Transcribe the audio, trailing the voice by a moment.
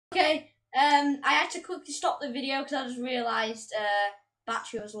I had to quickly stop the video because I just realised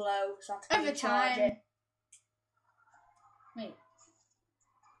battery was low, so I had to Over recharge time. it. Wait.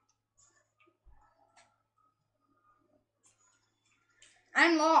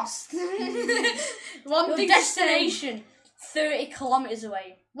 I'm lost. One Your thing destination 30 kilometres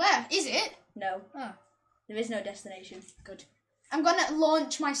away. Where is it? No, Oh, there is no destination. good. I'm gonna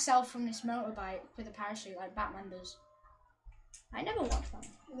launch myself from this motorbike with a parachute like Batman does. I never watched that.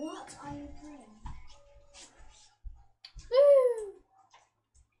 What are you playing? Woo!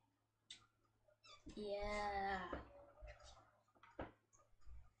 Yeah.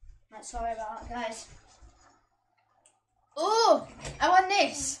 Right, sorry about that, guys. Oh, I want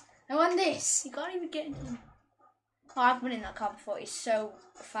this. I want this. You can't even get in him. Oh, I've been in that car before. It's so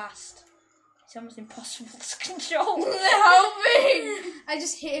fast. It's almost impossible to control. Help me! I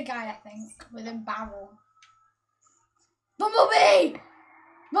just hit a guy, I think, with a barrel. Bumblebee!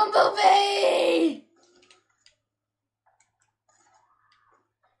 Bumblebee!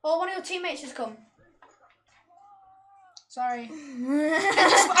 Oh, one of your teammates has come. Sorry.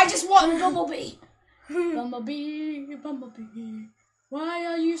 I just want Bumblebee. Bumblebee, Bumblebee, why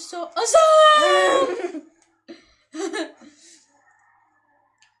are you so awesome?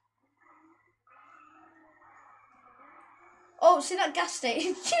 Oh, see that gas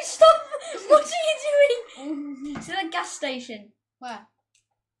station? Stop! What are you doing? See that gas station? Where?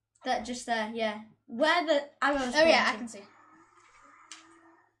 That just there, yeah. Where the arrows? Oh yeah, I pointing. can see.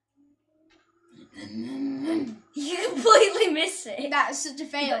 You completely miss it. That's such a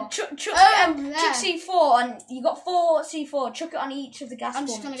fail. Chuck there. C4 and you got 4 C4. Chuck it on each of the gas I'm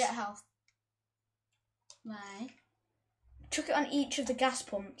pumps. just gonna get health. Right. Chuck it on each of the gas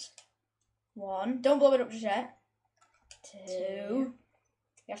pumps. 1. Don't blow it up just yet. 2. You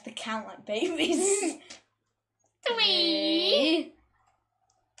have to count like babies. 3.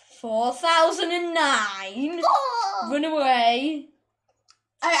 4009. Run away.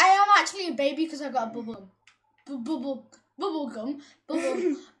 I am actually a baby because I got a bubble gum. Bubble gum.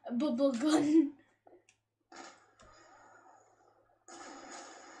 Bubble gun.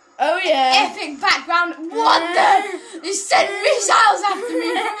 Oh yeah. Epic background. What the? They sent missiles after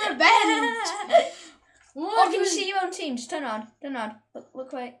me from a bench. Oh, can you see your own team? Just turn around. Turn around.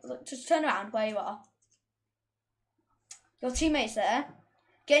 Look where. Look. Just turn around where you are. Your teammates there.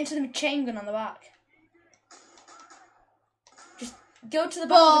 Get into the chain gun on the back. Just go to the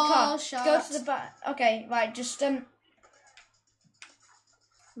back of the car. Shot. Go to the back. Okay, right. Just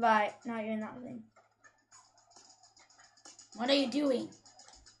Right now you're in that thing. What are you doing?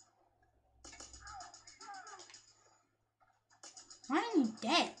 Why are you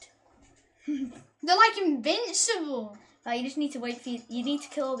dead? They're like invincible. You just need to wait for you need to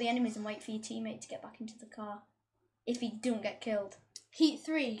kill all the enemies and wait for your teammate to get back into the car. If he don't get killed. Heat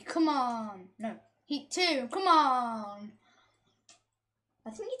 3, come on. No. Heat 2, come on. I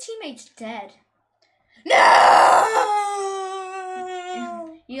think your teammate's dead.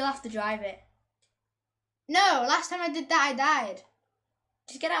 No! You'll have to drive it. No, last time I did that, I died.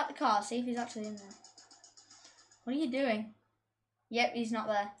 Just get out the car, see if he's actually in there. What are you doing? Yep, he's not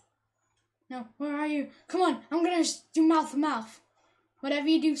there. No, where are you? Come on, I'm gonna do mouth to mouth. Whatever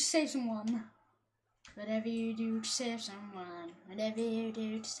you do to save someone. Whatever you do to save someone. Whatever you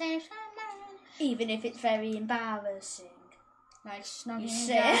do to save someone. Even if it's very embarrassing. Like snogging You a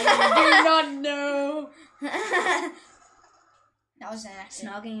say- guy you do not know. That was an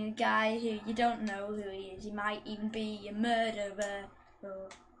accident. Snogging a guy who you don't know who he is. He might even be a murderer or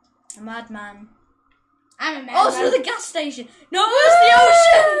a madman. I'm a man. Oh, it's another gas station. No, it's the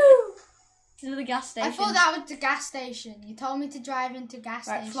ocean. It's another gas station. I thought that was the gas station. You told me to drive into gas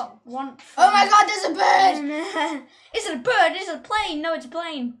Right, station. one. Oh my god, there's a bird! Is it a bird? Is it a plane? No, it's a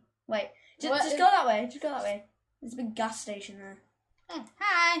plane. Wait, just go that way. Just go that way. There's a big gas station there. Oh,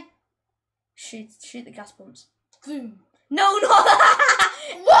 hi. Shoot the gas pumps. Boom. No, no.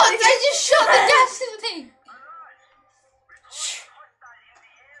 What? I just shot the gas thing.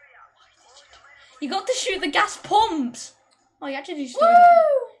 You got to shoot the gas pumps. Oh, you actually destroyed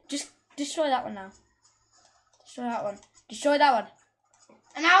Woo! it. Just destroy that one now. Destroy that one. Destroy that one.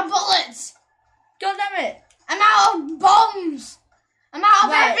 I'm out of bullets. God damn it. I'm out of bombs. I'm out of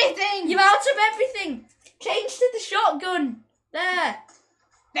Right. everything. You're out of everything. Change to the shotgun. There.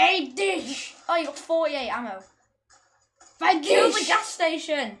 Big dish. Oh, you got 48 ammo. Big Kill dish. the gas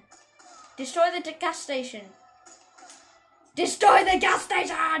station. Destroy the gas station. Destroy the gas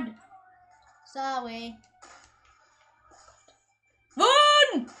station. Sorry.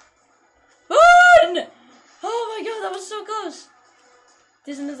 Run! Run! Oh my god, that was so close.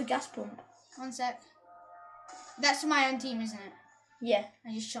 There's another gas pump. One sec. That's my own team, isn't it? Yeah.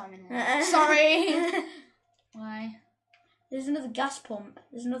 I just shot him in the leg. Sorry. Why? There's another gas pump.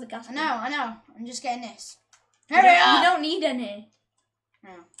 There's another gas pump. I know. I'm just getting this. You Hurry don't, up! you don't need any. No,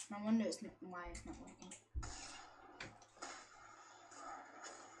 I wonder why it's not working.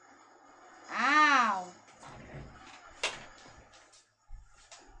 Ow!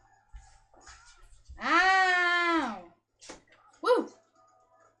 Ow! Woo!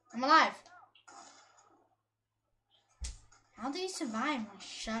 I'm alive. How do you survive my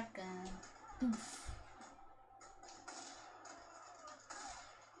shotgun? Oof.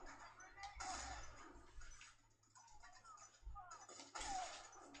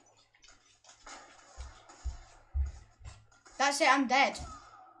 That's it, I'm dead.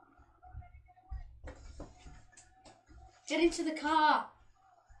 Get into the car.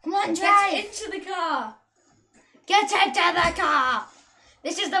 Come on, Get drive! into the car. Get into the car!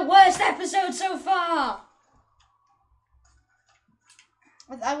 This is the worst episode so far!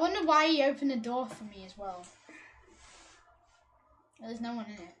 I wonder why he opened the door for me as well. There's no one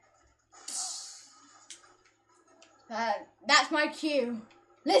in it. That's my cue.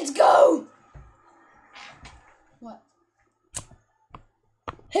 Let's go! What?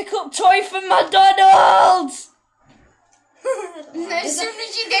 Hiccup toy from McDonald's. As soon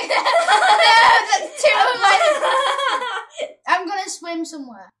as you did that, no, that's too much. I'm gonna swim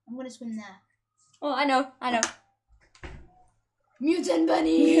somewhere. I'm gonna swim there. Oh, I know. Mutant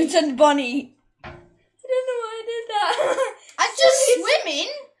bunny. Mutant bunny. I don't know why I did that. I'm just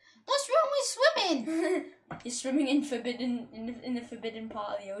swimming. What's wrong with swimming? You're swimming in the forbidden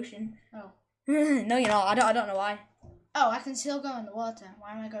part of the ocean. Oh. No, you're not. I don't know why. Oh, I can still go in the water.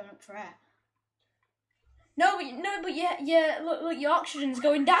 Why am I going up for air? No, but yeah. Look, your oxygen's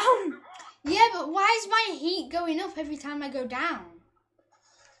going down. Yeah, but why is my heat going up every time I go down?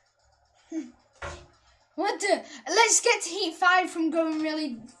 What the? Let's get to heat 5 from going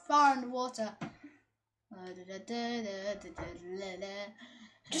really far underwater.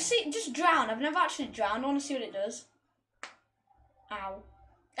 Just drown. I've never actually drowned. I want to see what it does. Ow.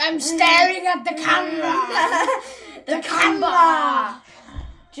 I'm staring at the camera. the camera.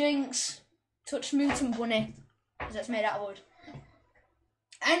 Jinx. Touch mutant bunny. Because that's made out of wood.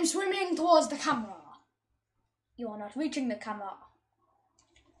 I'm swimming towards the camera. You are not reaching the camera.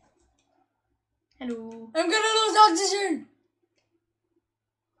 Hello. I'm gonna lose oxygen.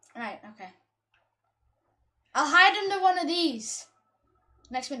 Right, okay. I'll hide under one of these.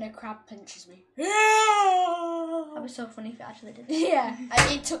 Next minute, a crab pinches me. That was so funny if it actually did. Yeah,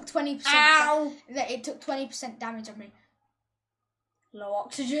 it took 20%. Ow! It took 20% damage on me. Low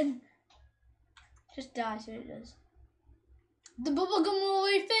oxygen. Just die, see what it does. The bubblegum will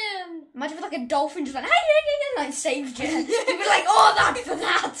refill. Imagine if like a dolphin just went, hey, like saved you. You'd be like, oh, that for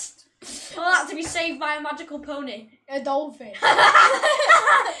that. Oh, that to be saved by a magical pony. A dolphin.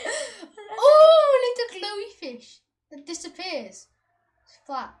 Oh, little glowy fish that disappears. It's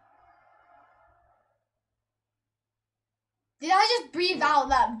flat. Did I just breathe out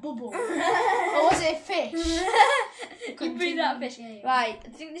that bubble? Or was it a fish? You breathe out fish. Yeah. Right, I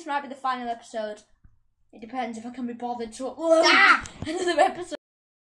think this might be the final episode. It depends if I can be bothered to upload another episode.